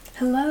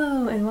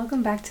Hello and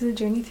welcome back to the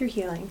Journey Through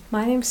Healing.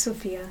 My name's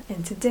Sophia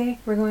and today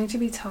we're going to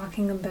be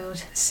talking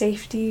about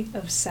safety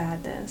of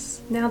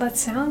sadness. Now that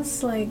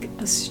sounds like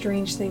a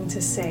strange thing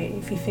to say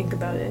if you think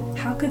about it.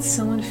 How could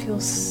someone feel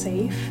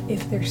safe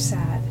if they're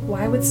sad?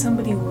 Why would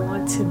somebody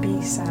want to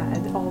be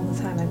sad all the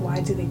time? Like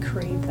why do they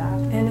crave that?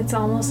 And it's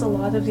almost a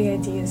lot of the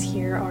ideas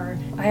here are,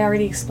 I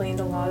already explained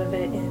a lot of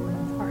it in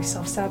our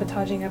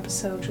self-sabotaging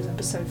episode, which was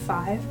episode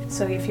 5.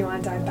 So if you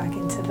want to dive back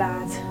into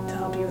that to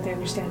help you with the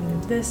understanding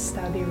of this,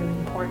 that would be really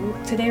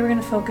important. Today we're going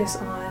to focus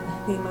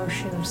on the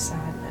emotion of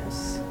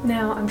sadness.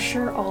 Now, I'm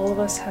sure all of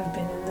us have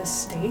been in this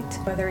state,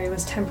 whether it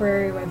was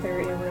temporary, whether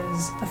it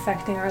was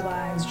affecting our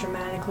lives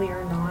dramatically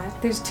or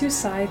not. There's two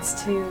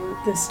sides to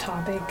this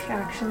topic,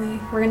 actually.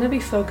 We're going to be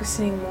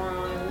focusing more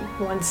on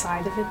one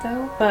side of it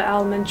though, but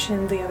I'll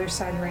mention the other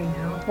side right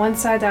now. One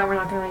side that we're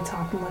not going to really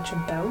talk much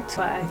about,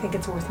 but I think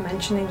it's worth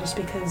mentioning just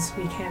because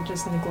we can't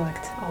just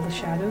neglect all the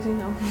shadows, you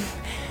know?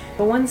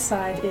 But one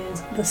side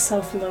is the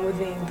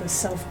self-loathing, the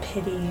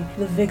self-pity,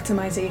 the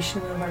victimization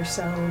of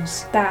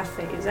ourselves, that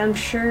phase. I'm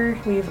sure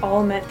we've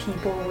all met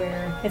people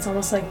where it's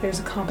almost like there's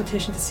a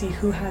competition to see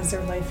who has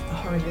their life the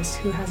hardest,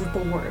 who has it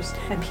the worst,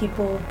 and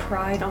people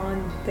pride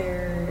on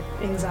their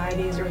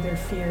anxieties or their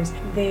fears.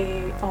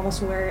 They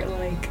almost wear it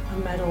like a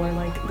medal, or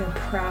like they're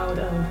proud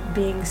of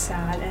being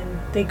sad and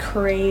they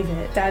crave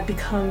it. That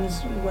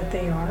becomes what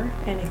they are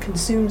and it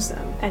consumes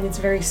them. And it's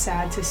very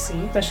sad to see,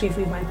 especially if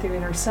we went through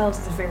it ourselves.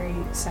 It's a very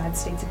sad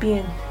state to be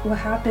in. What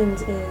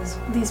happens is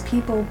these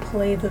people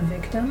play the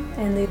victim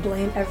and they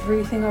blame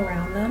everything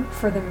around them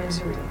for the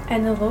misery.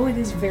 And although it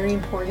is very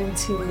important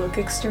to look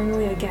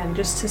externally, again,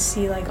 just to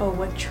see like, oh,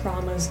 what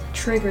traumas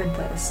triggered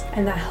this,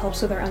 and that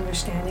helps with our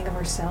understanding of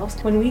ourselves.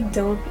 When we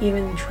don't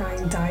even try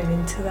and dive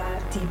into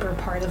that deeper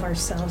part of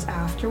ourselves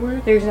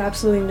afterward, there's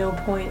absolutely no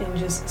point in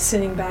just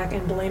sitting back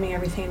and blaming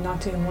everything and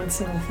not doing one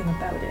single thing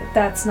about it.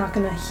 That's not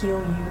going to heal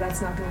you.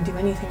 That's not going to do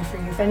anything for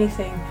you. If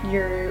anything,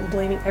 you're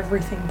blaming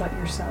everything but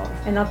yourself.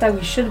 And not that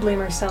we should blame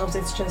ourselves,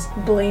 it's just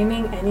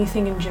blaming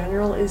anything in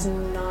general is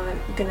not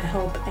going to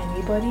help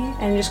anybody,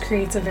 and it just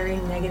creates a very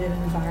negative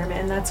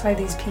environment. And that's why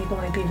these people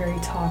might be very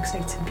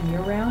toxic to be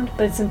around,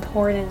 but it's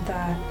important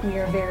that we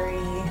are very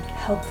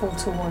helpful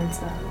towards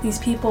them. These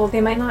people,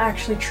 they might not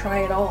actually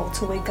try at all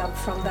to wake up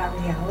from that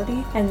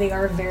reality, and they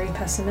are very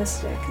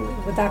pessimistic.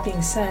 With that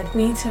being said,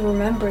 we need to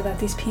remember that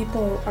these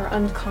people are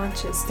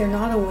unconscious. They're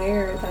not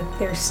aware that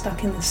they're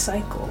stuck in the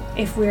cycle.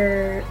 If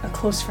we're a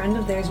close friend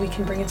of theirs, we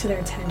can bring it to their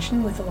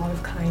attention with a lot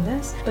of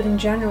kindness. But in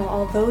general,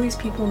 although these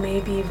people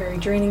may be very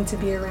draining to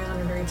be around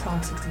or very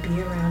toxic to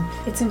be around,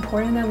 it's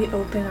important that we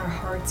open our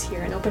hearts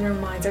here and open our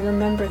minds and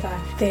remember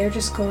that they're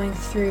just going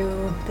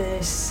through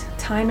this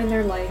time in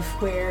their life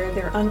where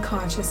they're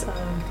unconscious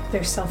of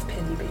their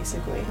self-pity,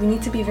 basically. We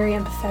need to be very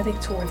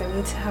empathetic towards them. We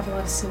need to have a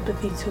lot of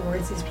sympathy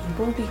towards these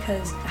people,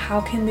 because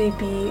how can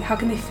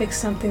they fix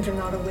something they're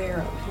not aware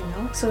of, you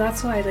know? So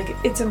that's why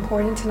it's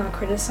important to not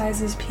criticize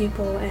these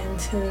people and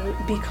to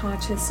be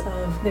conscious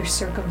of their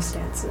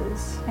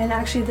circumstances. And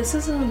actually, this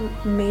is a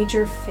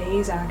major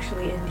phase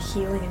actually in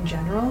healing in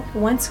general.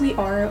 Once we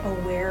are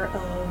aware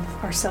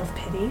of our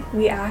self-pity,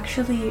 we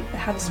actually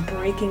have this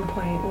breaking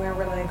point where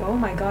we're like, oh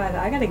my god,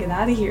 I gotta get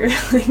out of here.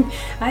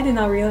 I did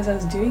not realize I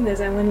was doing this.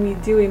 And when we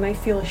do, we might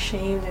feel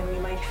ashamed and we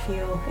might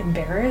feel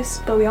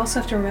embarrassed, but we also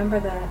have to remember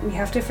that we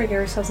have to forgive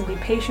ourselves and be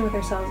patient with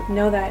ourselves.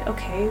 Know that,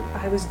 okay,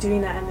 I was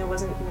doing that and it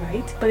wasn't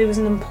right, but it was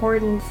an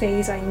important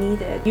phase I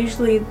needed.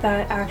 Usually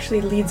that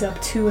actually leads up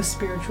to a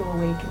spiritual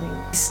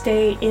awakening.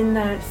 Stay in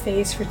that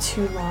phase for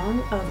too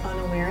long of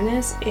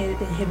unawareness, it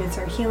inhibits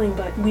our healing,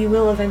 but we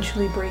will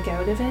eventually break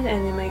out of it,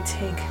 and it might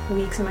take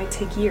weeks, it might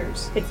take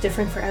years. It's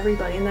different for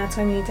everybody, and that's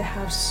why we need to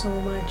have so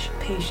much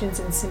patience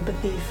and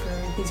sympathy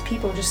for these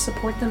people. Just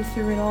support them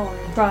through it all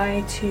and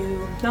try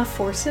to not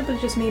force it, but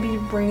just maybe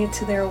bring it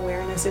to their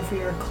awareness if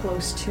we are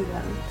close to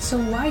them. So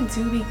why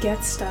do we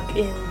get stuck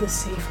in the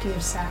safety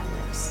of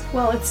sadness?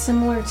 Well, it's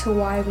similar to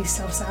why we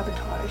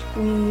self-sabotage.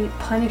 We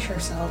punish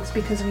ourselves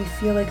because we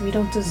feel like we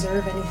don't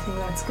deserve anything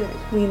that's good.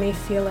 We may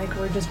feel like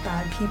we're just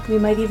bad people. We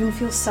might even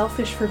feel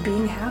selfish for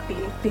being happy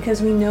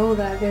because we know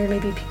that there may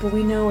be people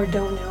we know or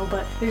don't know,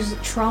 but there's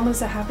traumas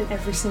that happen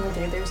every single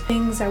day. There's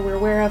things that we're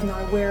aware of,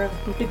 not aware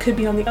of. It could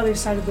be on the other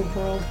side of the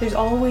world. There's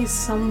always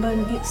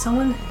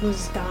someone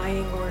who's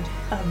dying, or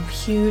a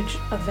huge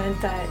event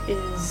that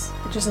is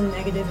just a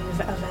negative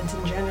event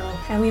in general.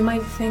 And we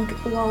might think,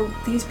 well,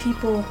 these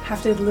people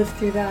have to live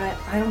through that.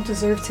 I don't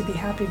deserve to be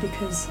happy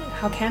because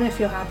how can I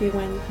feel happy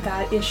when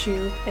that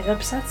issue, it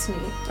upsets me?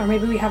 Or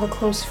maybe we have a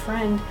close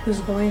friend who's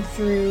going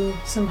through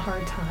some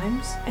hard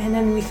times, and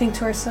then we think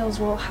to ourselves,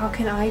 well, how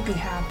can I be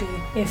happy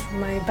if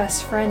my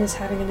best friend is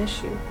having an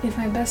issue? If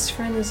my best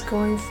friend is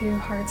going through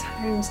hard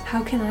times,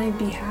 how can I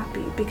be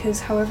happy?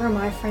 Because however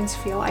my friends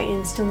feel, I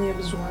instantly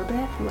absorb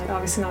it. I'm like,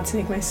 obviously not to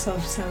make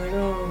myself sound like,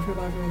 oh, if you're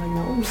loving me, like,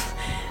 no.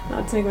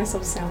 Not to make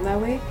myself sound that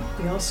way.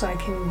 I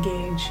can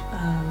gauge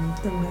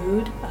the mood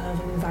mood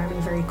of an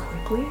environment very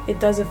quickly, it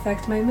does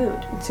affect my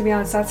mood. To be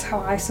honest, that's how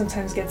I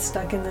sometimes get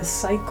stuck in this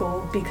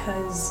cycle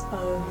because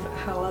of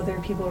how other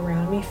people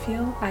around me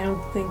feel. I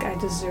don't think I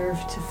deserve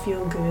to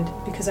feel good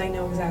because I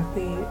know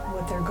exactly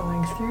what they're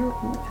going through.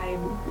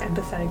 I'm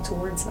empathetic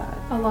towards that.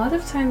 A lot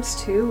of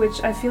times too,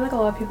 which I feel like a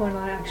lot of people are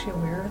not actually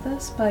aware of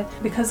this, but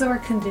because of our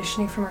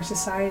conditioning from our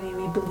society,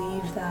 we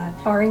believe that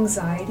our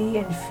anxiety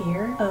and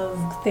fear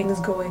of things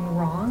going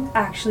wrong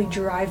actually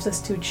drives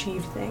us to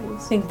achieve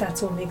things. I think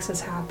that's what makes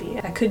us happy.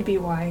 That could be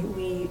why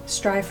we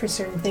strive for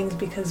certain things,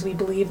 because we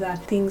believe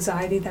that the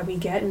anxiety that we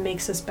get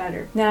makes us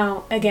better.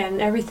 Now, again,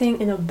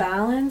 everything in a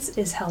balance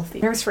is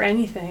healthy. Nervous for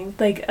anything,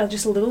 like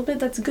just a little bit,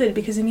 that's good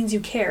because it means you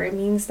care. It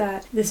means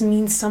that this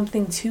means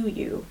something to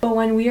you. But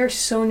when we are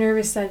so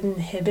nervous that it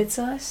inhibits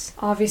us,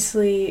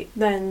 obviously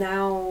then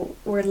now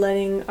we're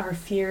letting our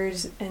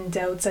fears and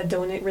doubts that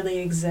don't really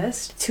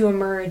exist to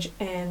emerge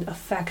and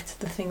affect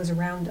the things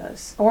around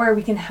us. Or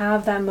we can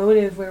have that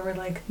motive where we're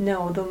like,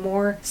 no, the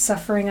more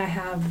suffering I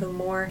have, the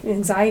more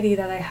anxiety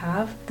that I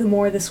have, the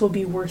more this will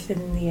be worth it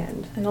in the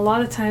end. And a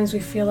lot of times we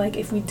feel like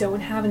if we don't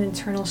have an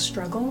internal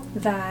struggle,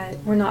 that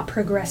we're not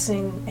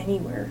progressing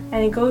anywhere.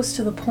 And it goes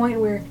to the point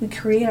where we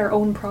create our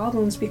own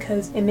problems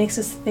because it makes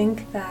us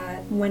think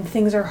that when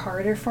things are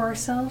harder for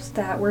ourselves,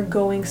 that we're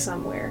going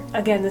somewhere.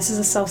 Again, this is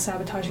a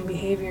self-sabotaging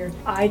behavior.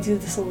 I do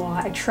this a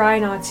lot. I try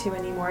not to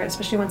anymore,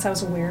 especially once I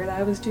was aware that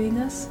I was doing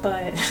this.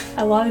 But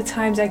a lot of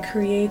times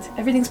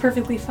everything's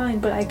perfectly fine,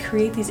 but I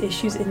create these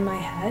issues in my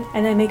head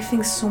and I make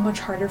things so much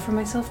harder for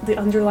myself. The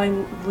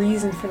underlying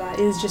reason for that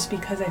is just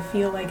because I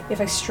feel like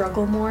if I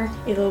struggle more,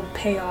 it'll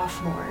pay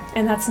off more.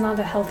 And that's not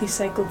a healthy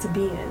cycle to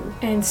be in.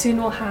 And soon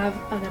we'll have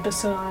an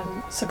episode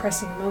on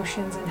suppressing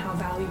emotions and how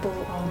valuable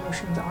all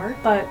emotions are.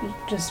 But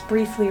just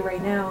briefly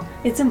right now,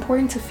 it's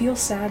important to feel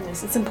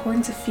sadness. It's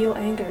important to feel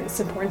anger. It's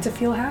important to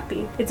feel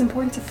happy. It's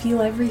important to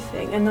feel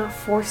everything and not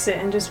force it,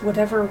 and just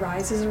whatever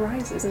arises,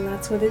 and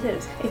that's what it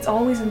is. It's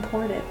always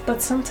important.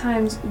 But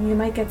sometimes you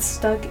might get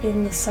stuck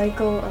in the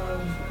cycle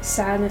of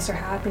sadness or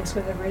happiness,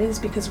 whatever it is,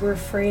 because we're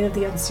afraid of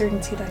the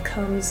uncertainty that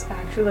comes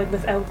actually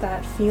without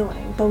that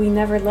feeling. But we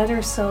never let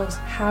ourselves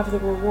have the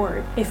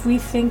reward. If we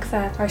think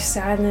that our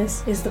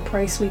sadness is the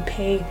price we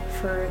pay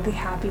for the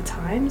happy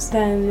times,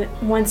 then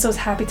once those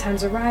happy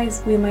times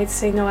arise, we might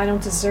say, no, I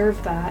don't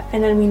deserve that.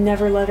 And then we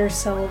never let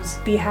ourselves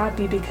be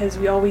happy because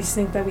we always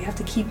think that we have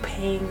to keep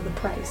paying the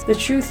price. The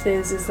truth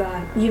is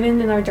that even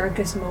in our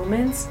darkest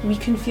moments, we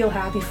can feel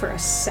happy for a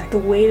sec. The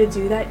way to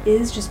do that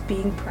is just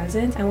being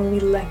present. And when we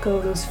let go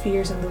of those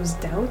fears and those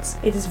doubts,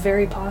 it is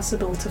very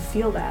possible to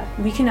feel that.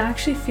 We can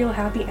actually feel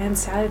happy and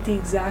sad at the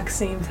exact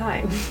same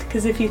time.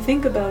 Because if you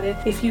think about it,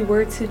 if you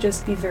were to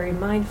just be very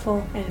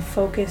mindful and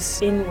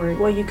focus inward,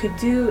 what you could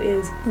do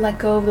is let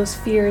go of those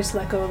fears,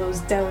 let go of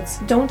those doubts.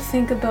 Don't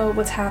think about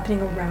what's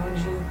happening around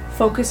you.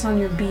 Focus on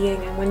your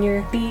being, and when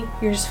you're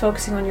just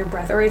focusing on your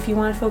breath. Or if you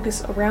want to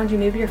focus around you,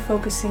 maybe you're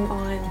focusing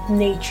on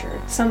nature.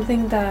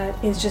 Something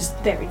that is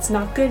just there. It's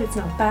not good, it's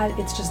not bad,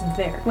 it's just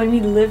there. When we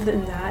live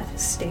in that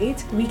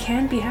state, we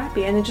can be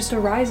happy, and it just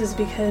arises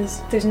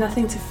because there's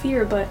nothing to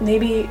fear. But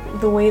maybe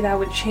the way that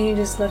would change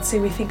is, let's say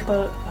we think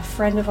about a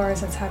friend of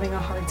ours that's having a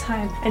hard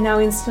time, and now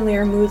instantly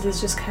our mood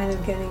is just kind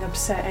of getting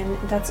upset, and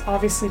that's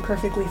obviously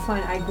perfectly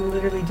fine. I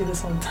literally do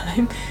this all the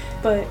time.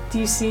 But do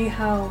you see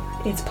how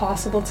it's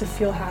possible to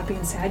feel happy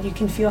and sad? You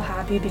can feel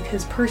happy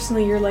because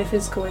personally your life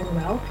is going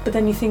well, but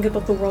then you think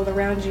about the world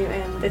around you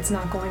and it's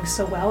not going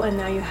so well, and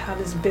now you have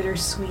this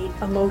bittersweet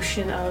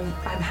emotion of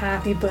I'm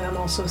happy but I'm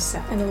also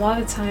sad. And a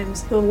lot of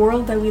times the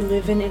world that we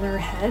live in our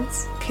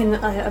heads can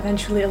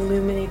eventually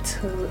illuminate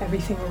to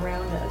everything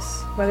around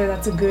us, whether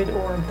that's a good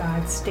or a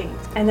bad state.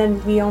 And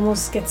then we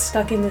almost get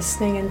stuck in this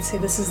thing and say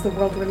this is the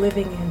world we're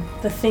living in.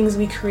 The things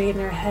we create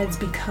in our heads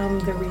become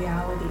the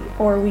reality,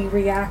 or we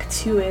react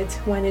to it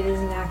when it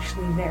isn't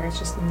actually there. It's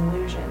just an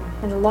illusion.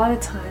 And a lot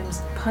of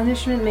times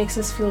punishment makes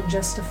us feel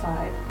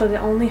justified, but it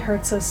only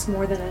hurts us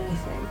more than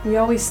anything. We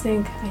always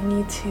think I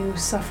need to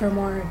suffer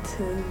more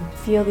to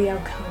feel the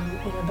outcome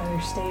in a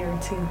better state or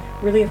to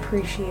really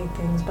appreciate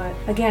things. But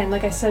again,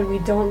 like I said, we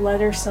don't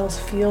let ourselves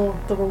feel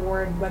the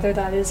reward, whether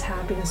that is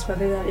happiness,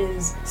 whether that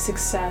is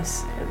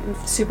success,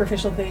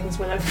 superficial things,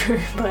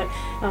 whatever. But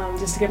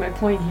just to get my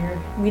point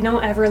here, we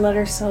don't ever let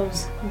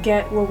ourselves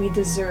get what we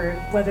deserve,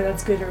 whether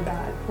that's good or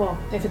bad. Well,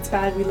 if it's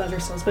bad, we let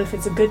ourselves, but if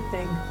it's a good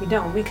thing, we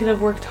don't. We could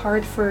have worked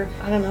hard for,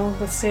 I don't know,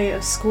 let's say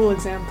a school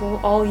example,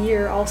 all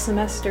year, all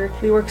semester.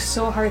 We worked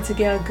so hard to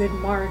get a good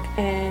mark,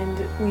 and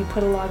we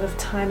put a lot of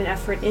time and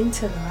effort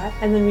into that,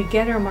 and then we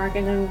get our mark,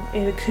 and then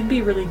it could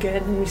be really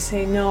good, and we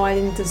say, no, I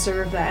didn't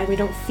deserve that, and we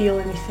don't feel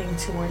anything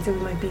towards it.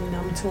 We might be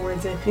numb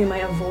towards it. We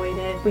might avoid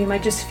it. We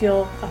might just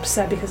feel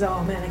upset because,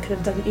 oh man, I could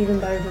have done even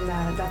better than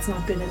that. That's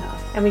not good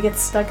enough. And we get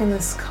stuck in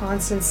this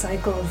constant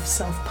cycle of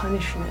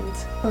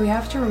self-punishment. But we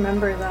have to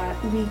remember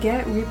that we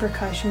get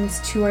repercussions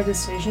to our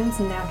decisions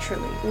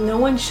naturally. No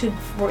one should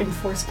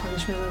enforce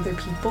punishment on other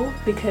people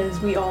because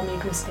we all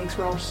make mistakes.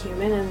 We're all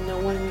human.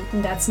 fine,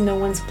 and that's no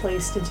one's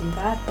place to do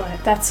that,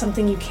 but that's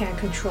something you can't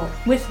control.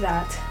 With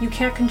that, you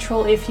can't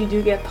control if you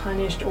do get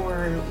punished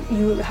or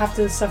you have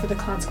to suffer the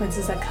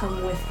consequences that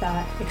come with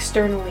that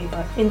externally,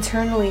 but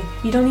internally,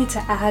 you don't need to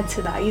add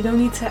to that. You don't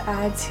need to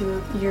add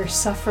to your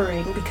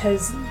suffering,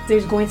 because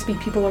there's going to be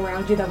people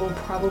around you that will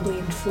probably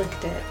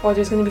inflict it, or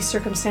there's going to be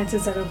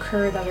circumstances that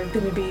occur that are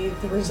going to be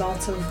the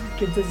results of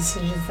the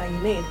decisions that you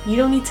made. You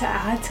don't need to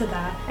add to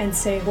that and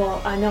say,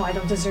 well, I know I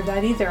don't deserve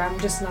that either. I'm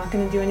just not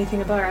going to do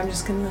anything about it. I'm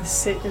just going to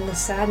sit in the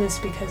sadness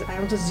because I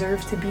don't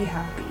deserve to be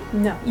happy.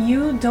 No,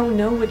 you don't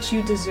know what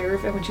you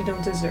deserve and what you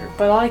don't deserve,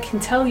 but all I can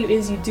tell you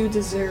is you do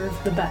deserve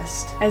the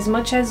best. As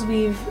much as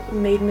we've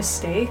made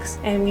mistakes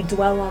and we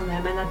dwell on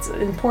them, and that's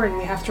important,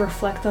 we have to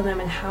reflect on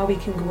them and how we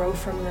can grow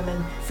from them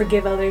and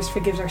forgive others,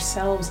 forgive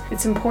ourselves.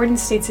 It's an important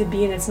state to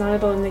be in. It's not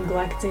about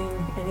neglecting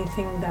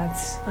anything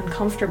that's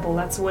uncomfortable.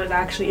 That's what it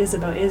actually is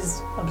about,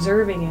 is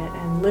observing it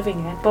and living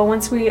it. But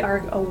once we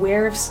are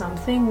aware of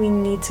something, we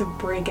need to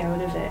break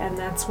out of it, and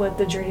that's what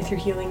the journey through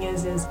healing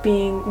is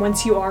being,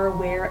 once you are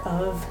aware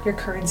of your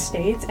current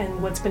state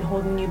and what's been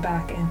holding you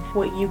back and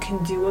what you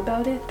can do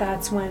about it,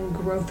 that's when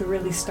growth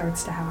really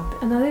starts to happen.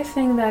 Another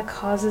thing that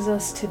causes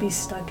us to be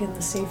stuck in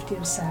the safety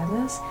of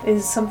sadness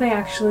is something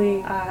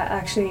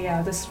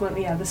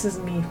this is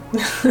me.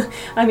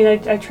 I mean,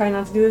 I try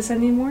not to do this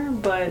anymore,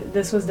 but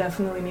this was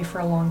definitely me for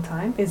a long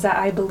time, is that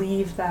I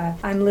believe that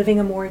I'm living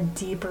a more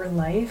deeper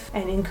life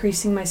and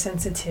increasing my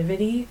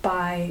sensitivity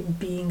by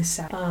being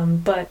sad.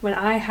 But when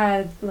I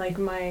had like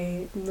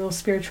my little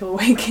spiritual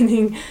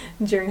awakening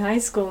during high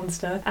school and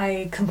stuff,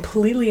 I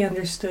completely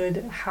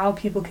understood how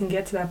people can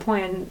get to that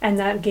point, and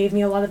that gave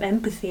me a lot of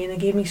empathy, and it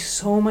gave me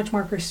so much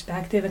more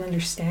perspective and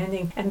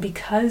understanding. And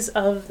because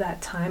of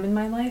that time in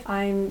my life,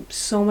 I'm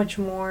so much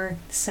more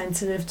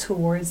sensitive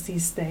towards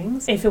these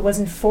things. If it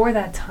wasn't for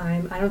that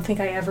time, I don't think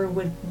I ever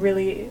would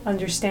really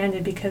understand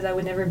it, because I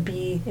would never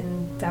be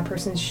in that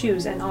person's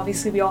shoes. And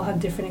obviously we all have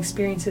different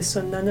experiences,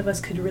 so none of us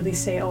could really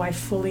say, oh, I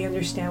fully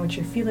understand what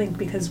you're feeling,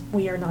 because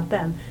we are not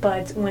them.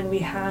 But when we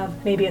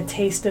have maybe a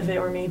taste of it,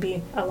 or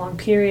maybe a long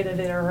period of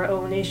it, or our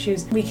own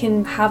issues, we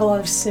can have a lot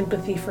of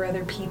sympathy for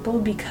other people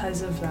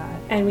because of that.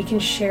 And we can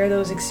share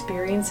those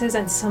experiences,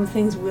 and some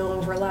things will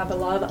overlap. A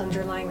lot of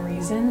underlying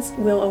reasons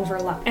will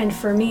overlap. And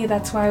for me,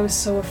 that's why I was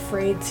so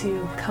afraid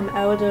to come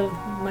out of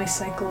my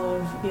cycle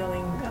of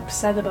feeling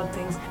upset about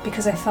things,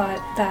 because I thought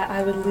that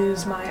I would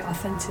lose my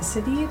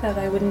authenticity, that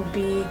I wouldn't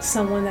be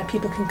someone that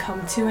people can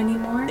come to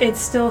anymore. It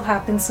still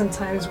happens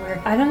sometimes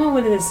where, I don't know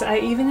what it is,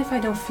 even if I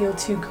don't feel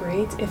too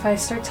great, if I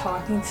start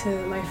talking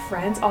to my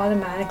friends,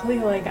 automatically,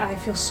 like, I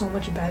feel so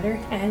much better,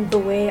 and the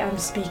way I'm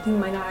speaking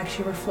might not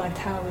actually reflect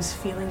how I was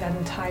feeling that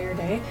entire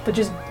day, but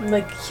just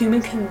like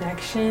human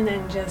connection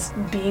and just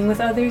being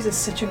with others is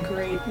such a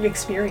great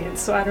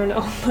experience. So I don't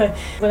know, but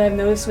what I've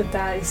noticed with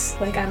that is,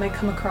 like, I might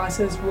come across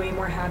as way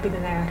more happy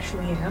than I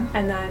actually am,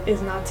 and that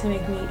is not to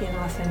make me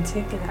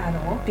inauthentic at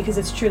all, because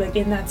it's true, like,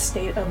 in that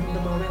state of the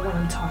moment when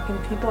I'm talking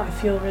to people, I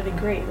feel really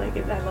great, like,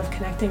 I love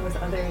connecting with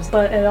others,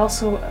 but it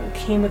also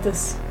came with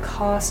this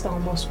cost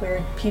almost,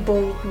 where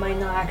people might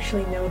not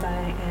actually know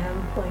that I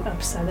am, like,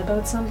 upset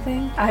about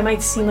something. I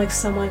might seem like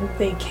someone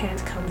they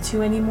can't come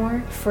to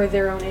anymore for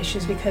their own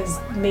issues, because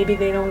maybe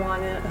they don't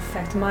want to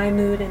affect my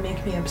mood and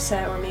make me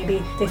upset, or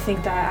maybe they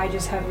think that I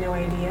just have no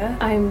idea.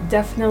 I'm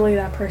definitely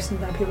that person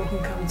that people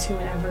can come to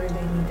whenever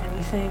they need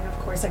anything. Of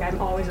course, like, I'm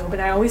always open.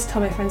 I always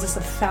tell my friends this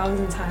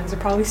 1,000 times. They're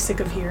probably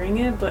sick of hearing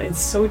it, but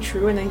it's so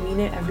true, and I mean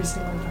it every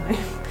single time.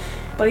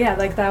 But yeah,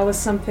 like, that was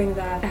something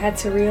that I had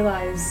to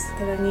realize,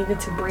 that I needed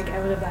to break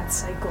out of that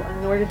cycle. And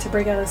in order to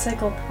break out of the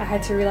cycle, I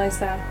had to realize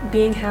that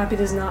being happy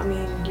does not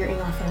mean you're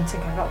inauthentic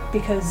at all,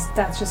 because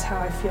that's just how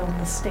I feel in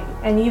the state.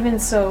 And even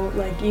so,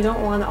 like, you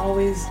don't want to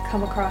always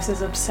come across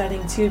as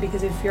upsetting too,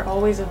 because if you're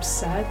always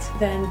upset,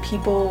 then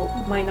people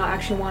might not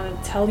actually want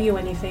to tell you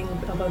anything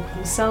about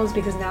themselves,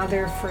 because now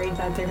they're afraid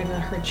that they're going to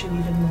hurt you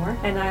even more.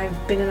 And I've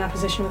been in that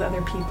position with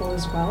other people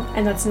as well.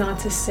 And that's not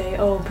to say,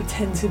 oh,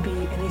 pretend to be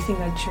anything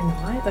that you're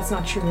not. That's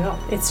not true at all.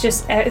 It's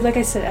just, like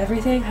I said,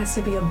 everything has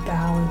to be a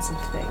balance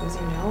of things,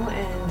 you know,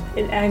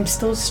 and I'm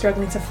still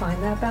struggling to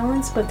find that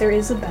balance, but there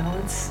is a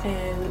balance,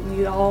 and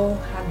we all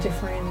have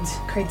different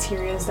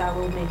criterias that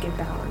will make it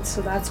balanced,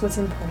 so that's what's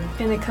important.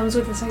 And it comes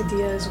with this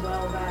idea as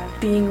well that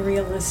being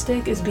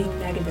realistic is being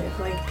negative.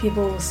 Like,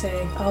 people will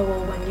say, oh,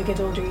 well, when you get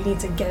older, you need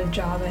to get a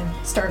job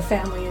and start a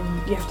family,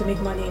 and you have to make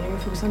money, and you're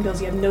focused on bills,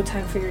 you have no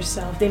time for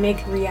yourself. They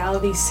make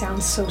reality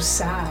sound so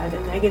sad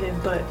and negative,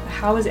 but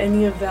how is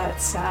any of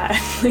that sad?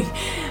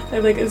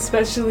 like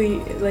especially,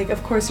 like,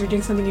 of course, if you're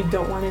doing something you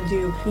don't want to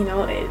do, you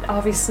know,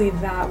 obviously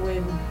that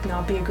would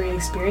not be a great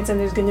experience, and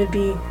there's going to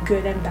be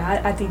good and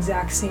bad at the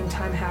exact same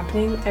time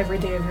happening every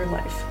day of your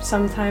life.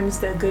 Sometimes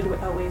the good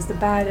outweighs the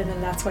bad, and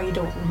then that's why you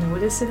don't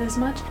notice it as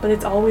much, but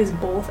it's always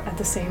both at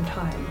the same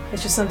time.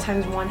 It's just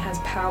sometimes one has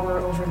power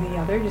over the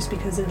other just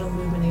because it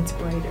illuminates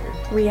brighter.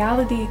 Reality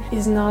reality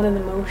is not an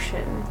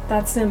emotion.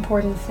 That's the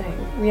important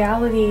thing.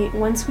 Reality,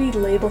 once we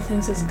label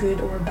things as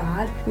good or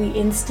bad, we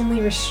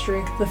instantly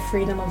restrict the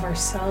freedom of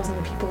ourselves and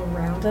the people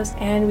around us,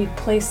 and we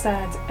place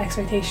that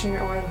expectation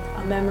or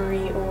a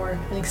memory or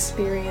an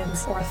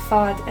experience or a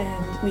thought,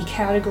 and we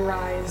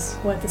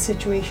categorize what the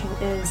situation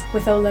is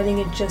without letting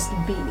it just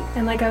be.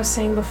 And like I was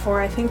saying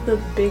before, I think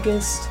the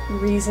biggest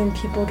reason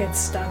people get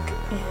stuck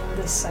in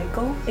this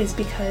cycle is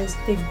because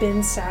they've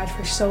been sad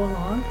for so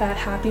long that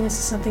happiness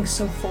is something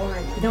so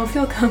foreign. They don't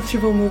feel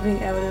comfortable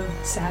moving out of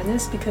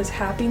sadness because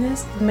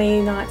happiness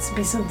may not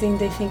be something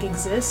they think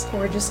exists,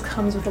 or it just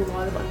comes with a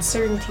lot of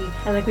uncertainty.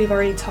 And like we've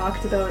already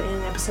talked about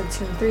in episode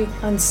 2 and 3,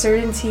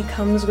 uncertainty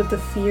comes with the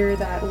fear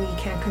that we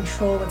can't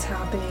control what's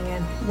happening,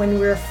 and when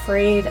we're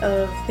afraid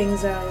of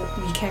things that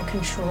we can't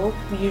control,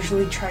 we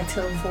usually try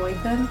to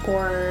avoid them,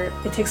 or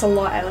it takes a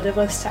lot out of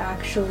us to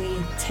actually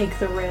take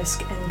the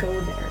risk and go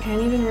there.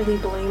 Can't even really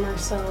blame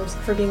ourselves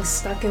for being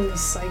stuck in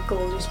this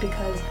cycle just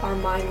because our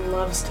mind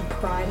loves to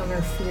pride on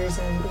our fears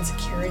and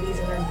insecurities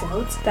and our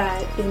doubts,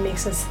 that it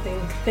makes us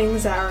think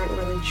things that aren't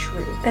really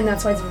true. And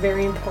that's why it's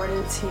very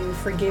important to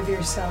forgive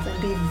yourself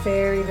and be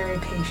very, very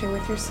patient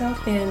with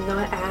yourself and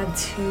not add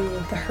to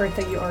the hurt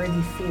that you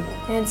already feel.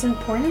 And it's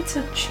important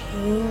to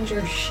change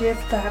or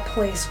shift that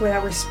place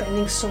where we're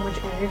spending so much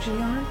energy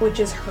on, which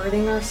is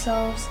hurting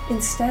ourselves.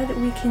 Instead,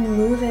 we can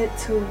move it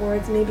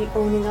towards maybe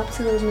owning up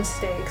to those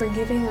mistakes,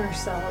 forgiving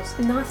ourselves,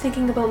 not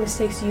thinking about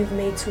mistakes you've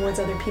made towards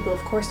other people. Of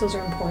course, those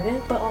are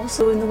important, but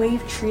also in the way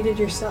you've treated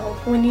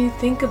yourself. When you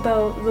think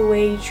about the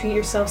way you treat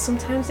yourself,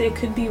 sometimes it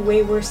could be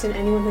way worse than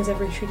anyone has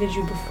ever treated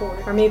you before.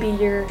 Or maybe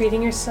you're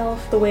treating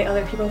yourself the way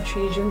other people have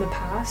treated you in the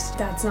past.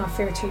 That's not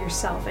fair to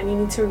yourself, and you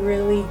need to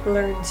really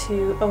learn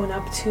to own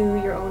up to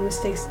your own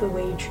mistakes the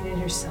way you treated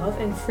yourself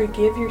and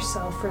forgive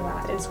yourself for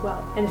that as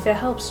well. And if it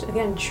helps,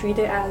 again, treat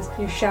it as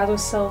your shadow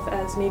self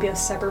as maybe a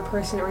separate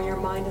person, or your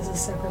mind as a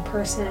separate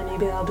person, and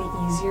maybe that'll be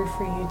easier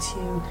for you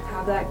to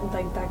have that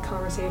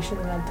conversation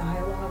and that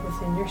dialogue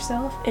within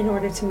yourself in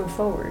order to move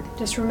forward.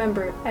 Just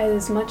remember,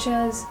 as much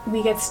as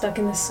we get stuck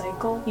in this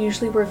cycle,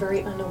 usually we're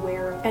very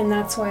unaware of, and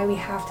that's why we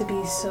have to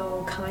be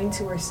so kind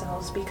to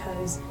ourselves,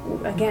 because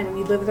again,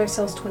 we live with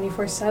ourselves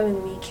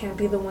 24/7. We can't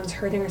be the ones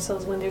hurting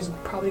ourselves when there's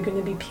probably going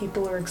to be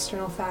people or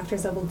external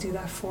factors that will do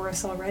that for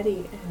us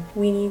already. And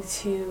we need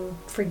to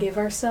forgive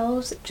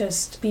ourselves,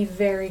 just be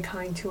very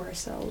kind to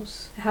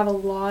ourselves, have a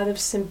lot of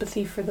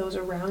sympathy for those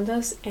around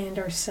us and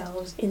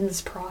ourselves in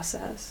this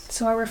process.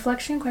 So our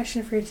reflection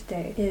question for you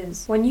today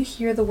is, when you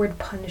hear the word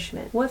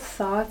punishment, what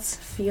thoughts,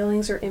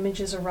 feelings, or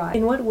images arise?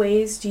 In what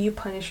ways do you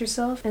punish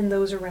yourself and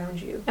those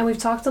around you? And we've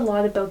talked a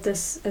lot about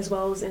this as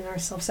well as in our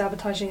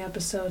self-sabotaging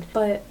episode,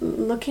 but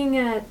looking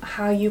at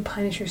how you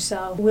punish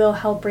yourself will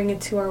help bring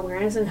it to our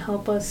awareness and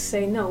help us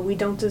say, no, we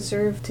don't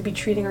deserve to be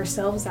treating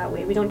ourselves that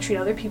way. We don't treat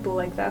other people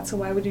like that, so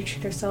why would we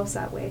treat ourselves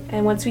that way?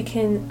 And once we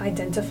can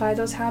identify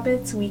those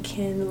habits, we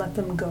can let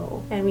them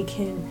go and we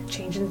can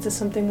change it into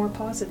something more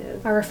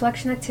positive. Our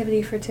reflection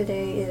activity for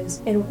today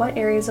is, in what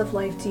areas of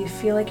life do you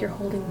feel like you're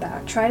holding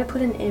back? Try to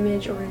put an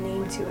image or a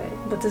name to it.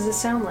 What does it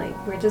sound like?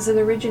 Where does it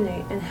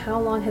originate? And how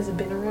long has it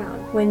been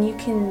around? When you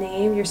can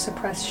name your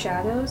suppressed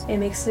shadows, it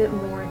makes it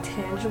more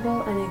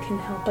tangible, and it can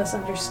help us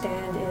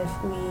understand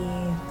if we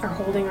are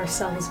holding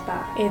ourselves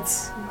back.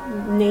 It's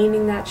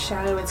naming that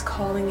shadow, it's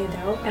calling it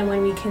out, and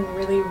when we can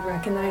really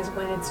recognize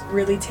when it's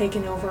really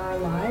taken over our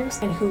lives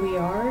and who we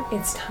are,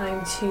 it's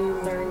time to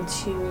learn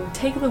to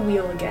take the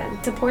wheel again.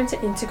 It's important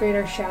to integrate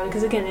our shadow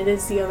because, again, it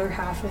is the other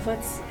half of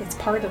us, it's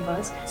part of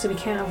us, so we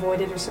can't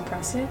avoid it or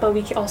suppress it, but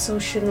we also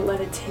shouldn't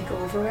let it take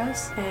over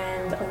us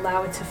and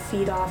allow it to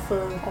feed off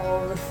of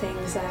all the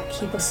things that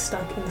keep us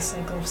stuck in the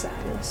cycle of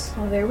sadness.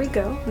 Well, there we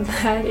go.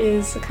 That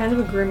is kind of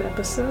a grim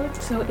episode.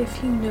 So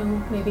if you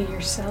know maybe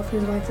yourself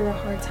who's going through a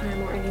hard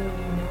time, or anyone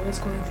you know is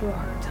going through a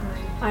hard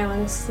time, I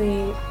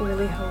honestly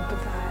really hope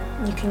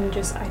that you can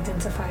just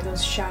identify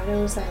those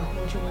shadows that are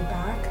holding you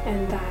back,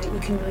 and that you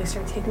can really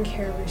start taking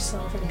care of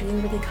yourself and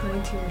being really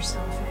kind to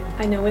yourself. And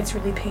I know it's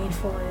really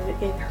painful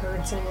and it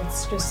hurts, and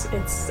it's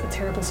a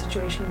terrible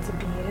situation to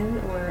be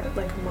in, or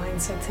like a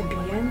mindset to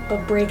be in,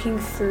 but breaking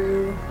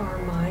through our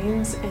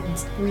minds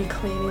and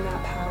reclaiming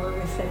that power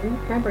within.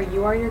 Remember,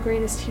 you are your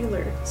greatest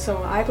healer,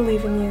 so I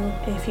believe in you.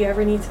 If you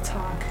ever need to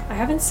talk, I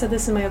haven't said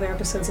this in my other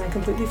episodes and I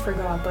completely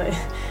forgot, but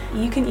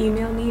you can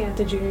email me at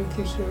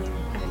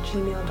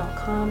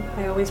thejourneythroughhealing@gmail.com.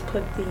 I always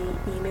put the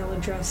email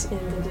address in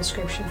the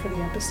description for the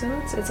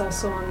episodes. It's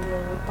also on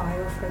the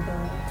bio for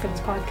this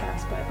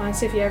podcast. But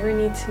honestly, if you ever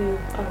need to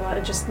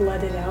just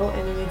let it out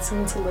and you need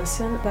someone to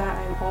listen, that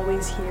I'm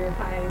always here.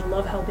 I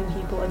love helping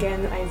people.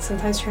 Again, I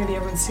sometimes try to be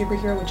everyone's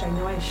superhero, which I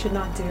know I should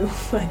not do,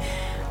 but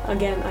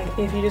again,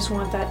 if you just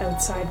want that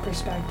outside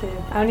perspective,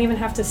 I don't even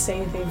have to say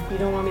anything. If you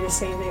don't want me to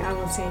say anything, I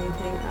won't say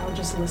anything. I'll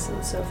just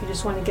listen. So if you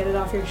just want to get it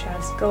off your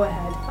chest, go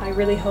ahead. I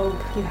really hope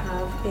you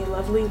have a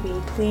lovely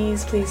week.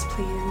 Please, please,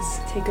 please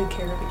take good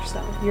care of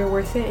yourself. You're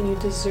worth it and you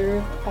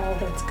deserve all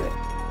that's good.